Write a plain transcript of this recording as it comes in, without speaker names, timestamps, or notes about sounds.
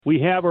We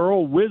have our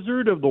old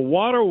wizard of the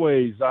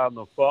waterways on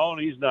the phone.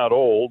 He's not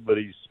old, but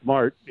he's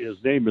smart. His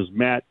name is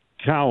Matt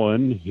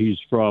Cowan. He's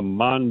from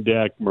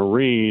Montauk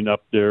Marine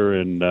up there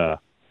in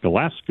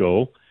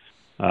Glasgow.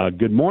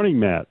 Good morning,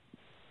 Matt.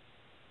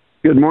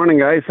 Good morning,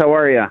 guys. How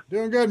are you?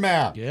 Doing good,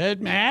 Matt.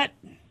 Good, Matt.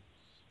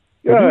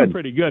 We're doing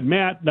pretty good.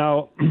 Matt,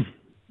 now,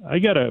 I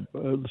got to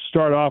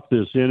start off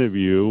this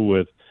interview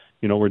with,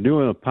 we're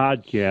doing a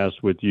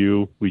podcast with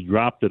you. We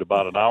dropped it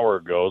about an hour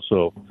ago,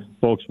 so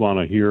folks want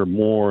to hear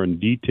more in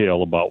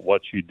detail about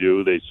what you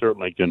do. They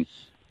certainly can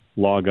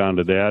log on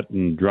to that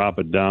and drop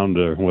it down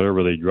to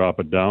whatever they drop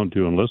it down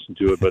to and listen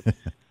to it. But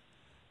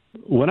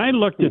when I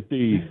looked at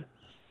the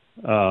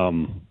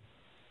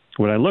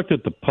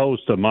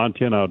post on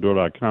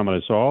MontanaOutdoor.com and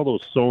I saw all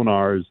those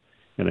sonars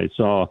and I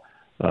saw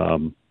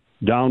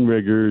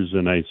downriggers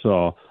and I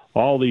saw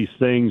all these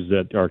things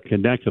that are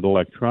connected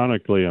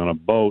electronically on a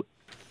boat,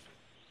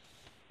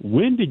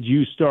 when did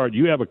you start?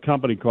 You have a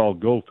company called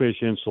Go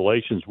Fish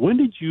Installations. When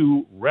did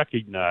you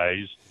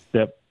recognize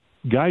that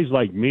guys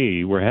like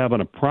me were having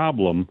a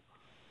problem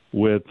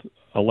with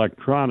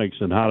electronics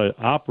and how to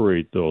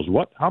operate those?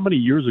 How many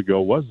years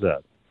ago was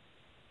that?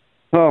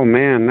 Oh,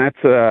 man,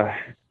 that's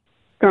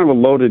kind of a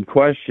loaded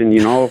question.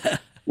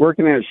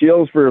 Working at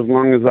Shields for as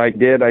long as I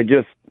did, I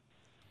just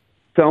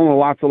selling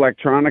lots of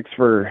electronics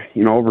for,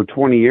 over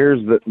 20 years,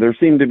 that there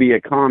seemed to be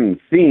a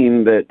common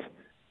theme that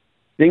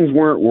things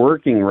weren't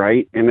working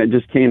right, and it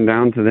just came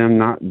down to them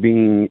not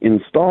being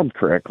installed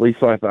correctly.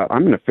 So I thought,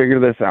 I'm going to figure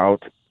this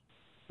out.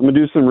 I'm going to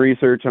do some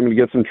research. I'm going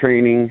to get some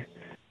training.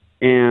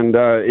 And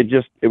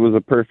it was a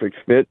perfect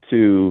fit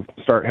to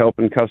start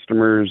helping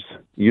customers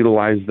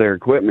utilize their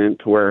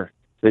equipment to where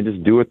they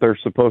just do what they're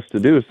supposed to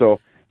do.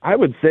 So I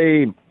would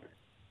say,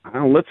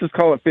 let's just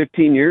call it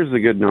 15 years is a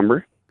good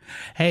number.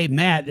 Hey,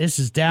 Matt, this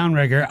is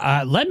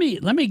Downrigger. Let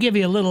me give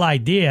you a little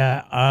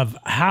idea of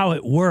how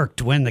it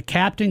worked when the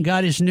captain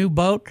got his new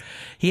boat.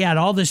 He had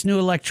all this new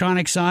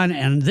electronics on,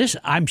 and this,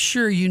 I'm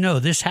sure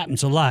this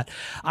happens a lot.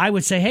 I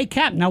would say, "Hey,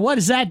 Captain, now what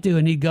does that do?"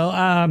 And he'd go,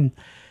 I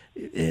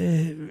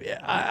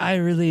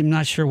really am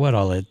not sure what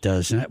all it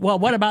does. Well,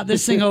 what about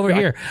this thing over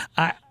here?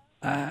 I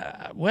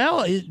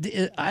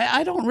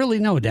don't really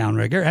know,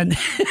 Downrigger. And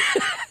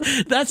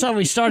that's how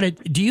we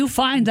started. Do you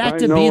find that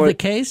to be the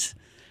case?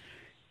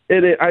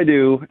 I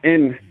do,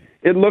 and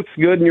it looks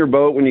good in your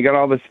boat when you got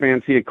all this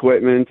fancy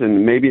equipment,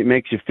 and maybe it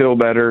makes you feel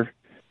better,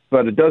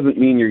 but it doesn't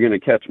mean you're going to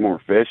catch more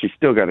fish. You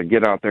still got to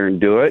get out there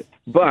and do it.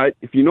 But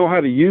if you know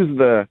how to use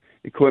the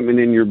equipment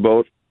in your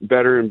boat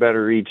better and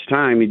better each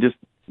time, you just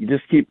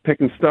keep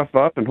picking stuff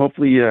up, and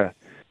hopefully you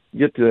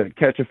get to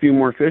catch a few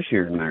more fish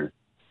here and there.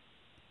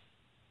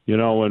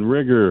 When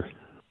Rigger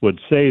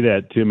would say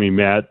that to me,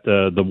 Matt,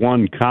 the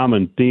one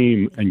common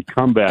theme and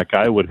comeback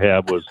I would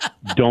have was,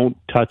 "Don't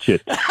touch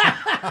it."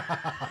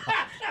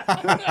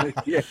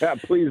 Yeah,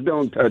 please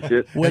don't touch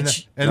it.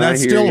 And that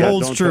still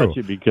holds don't true. Touch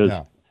it because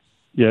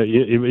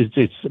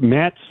it's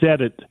Matt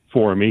said it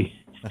for me,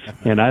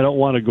 and I don't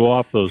want to go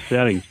off those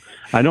settings.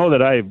 I know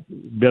that I've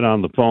been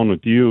on the phone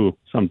with you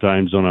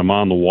sometimes when I'm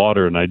on the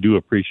water, and I do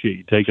appreciate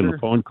you taking the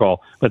phone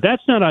call. But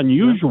that's not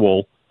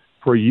unusual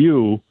for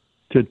you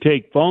to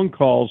take phone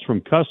calls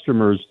from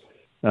customers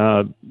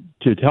to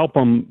help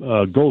them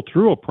go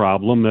through a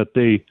problem that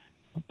they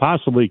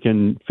possibly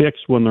can fix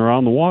when they're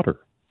on the water.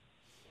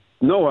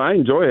 No, I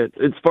enjoy it.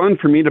 It's fun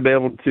for me to be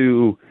able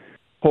to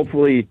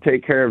hopefully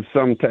take care of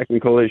some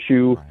technical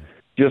issue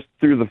just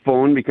through the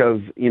phone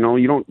because,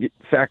 you don't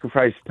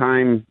sacrifice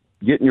time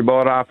getting your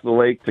boat off the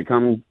lake to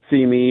come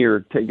see me or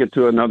take it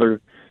to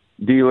another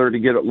dealer to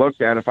get it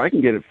looked at. If I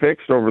can get it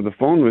fixed over the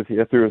phone with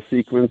you through a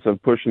sequence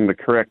of pushing the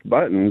correct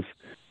buttons,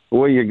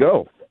 away you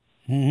go.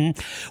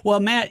 Mm-hmm. Well,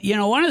 Matt,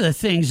 one of the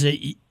things that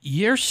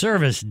your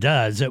service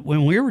does, that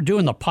when we were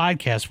doing the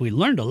podcast, we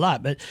learned a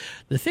lot. But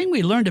the thing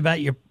we learned about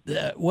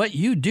what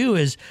you do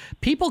is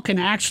people can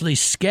actually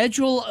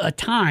schedule a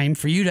time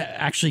for you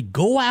to actually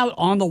go out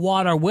on the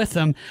water with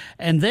them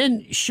and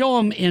then show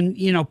them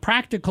in,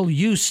 practical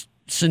use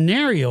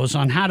scenarios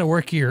on how to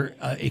work your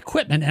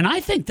equipment. And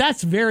I think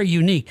that's very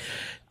unique.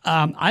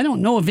 I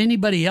don't know of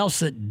anybody else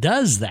that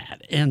does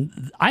that.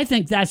 And I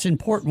think that's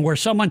important where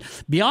someone,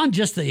 beyond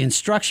just the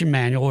instruction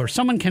manual, where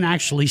someone can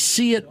actually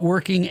see it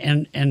working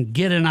and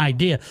get an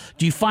idea.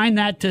 Do you find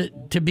that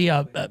to be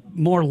a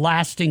more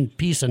lasting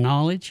piece of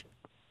knowledge?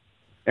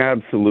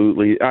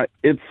 Absolutely.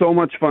 It's so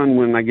much fun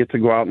when I get to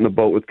go out in the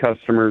boat with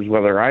customers,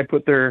 whether I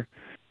put their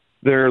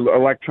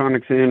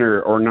electronics in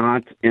or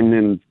not, and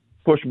then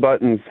push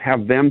buttons,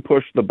 have them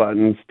push the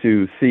buttons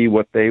to see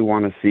what they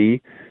want to see.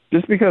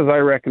 Just because I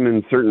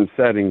recommend certain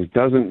settings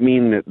doesn't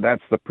mean that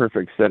that's the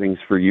perfect settings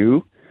for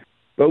you.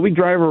 But we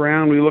drive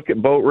around, we look at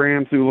boat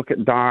ramps, we look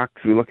at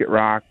docks, we look at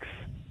rocks.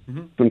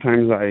 Mm-hmm.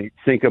 Sometimes I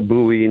sink a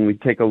buoy and we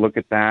take a look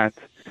at that.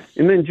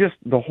 And then just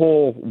the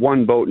whole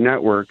one boat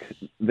network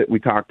that we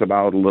talked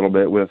about a little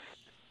bit with,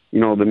 the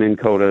Minn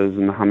Kotas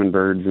and the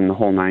Humminbirds and the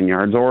whole 9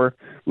 yards, or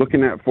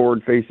looking at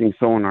forward-facing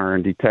sonar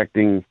and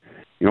detecting,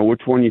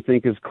 which one you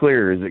think is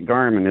clear. Is it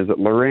Garmin? Is it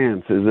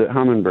Lowrance? Is it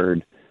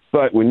Humminbird?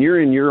 But when you're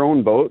in your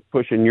own boat,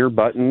 pushing your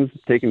buttons,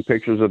 taking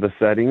pictures of the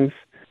settings,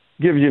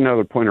 gives you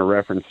another point of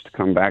reference to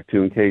come back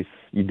to in case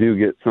you do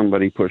get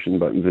somebody pushing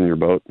buttons in your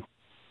boat.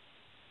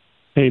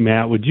 Hey,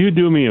 Matt, would you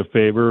do me a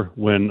favor?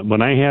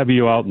 When I have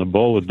you out in the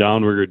boat with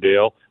Downrigger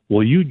Dale,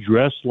 will you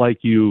dress like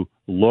you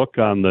look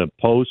on the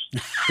post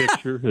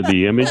picture of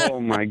the image? Oh,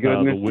 my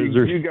goodness. The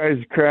wizard. You guys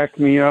cracked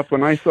me up.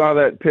 When I saw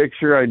that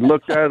picture, I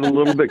looked at it a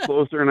little bit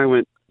closer, and I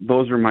went,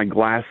 those are my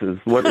glasses.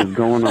 What is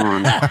going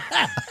on?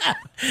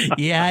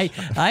 Yeah,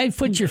 I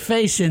put your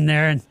face in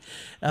there, and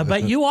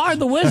but you are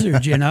the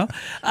wizard, you know.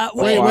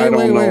 Wait, I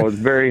don't know. It's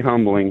very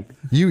humbling.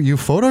 You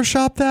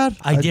photoshopped that?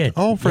 I did.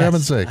 Oh, for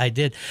heaven's sake! I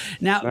did.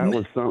 Now that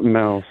was something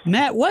else.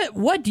 Matt,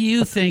 what do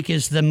you think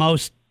is the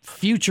most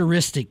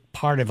futuristic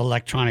part of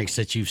electronics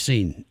that you've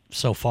seen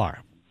so far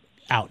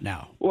out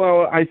now?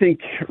 Well, I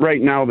think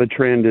right now the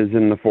trend is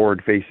in the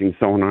forward-facing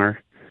sonar.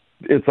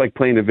 It's like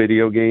playing a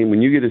video game.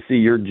 When you get to see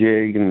your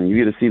jig and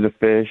you get to see the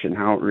fish and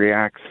how it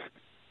reacts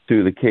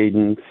to the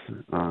cadence,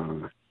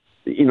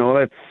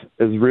 that's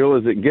as real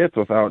as it gets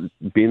without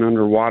being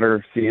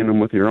underwater, seeing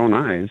them with your own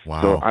eyes.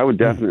 Wow. So I would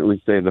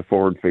definitely say the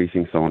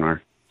forward-facing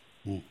sonar.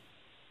 All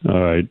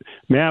right.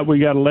 Matt, we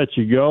got to let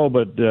you go,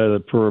 but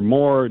for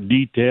more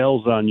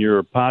details on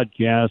your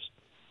podcast,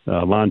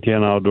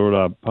 Montana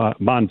Outdoor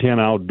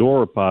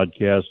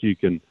Podcast, you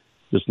can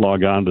just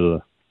log on to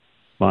the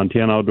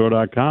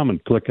MontanaOutdoor.com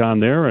and click on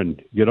there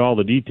and get all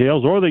the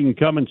details, or they can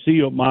come and see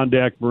you at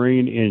Montauk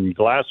Marine in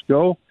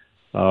Glasgow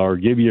or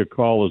give you a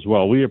call as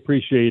well. We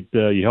appreciate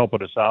you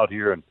helping us out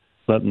here and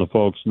letting the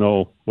folks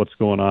know what's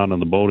going on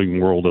in the boating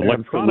world,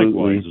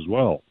 electronic-wise as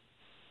well.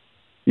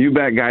 You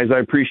bet, guys. I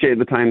appreciate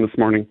the time this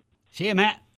morning. See you, Matt.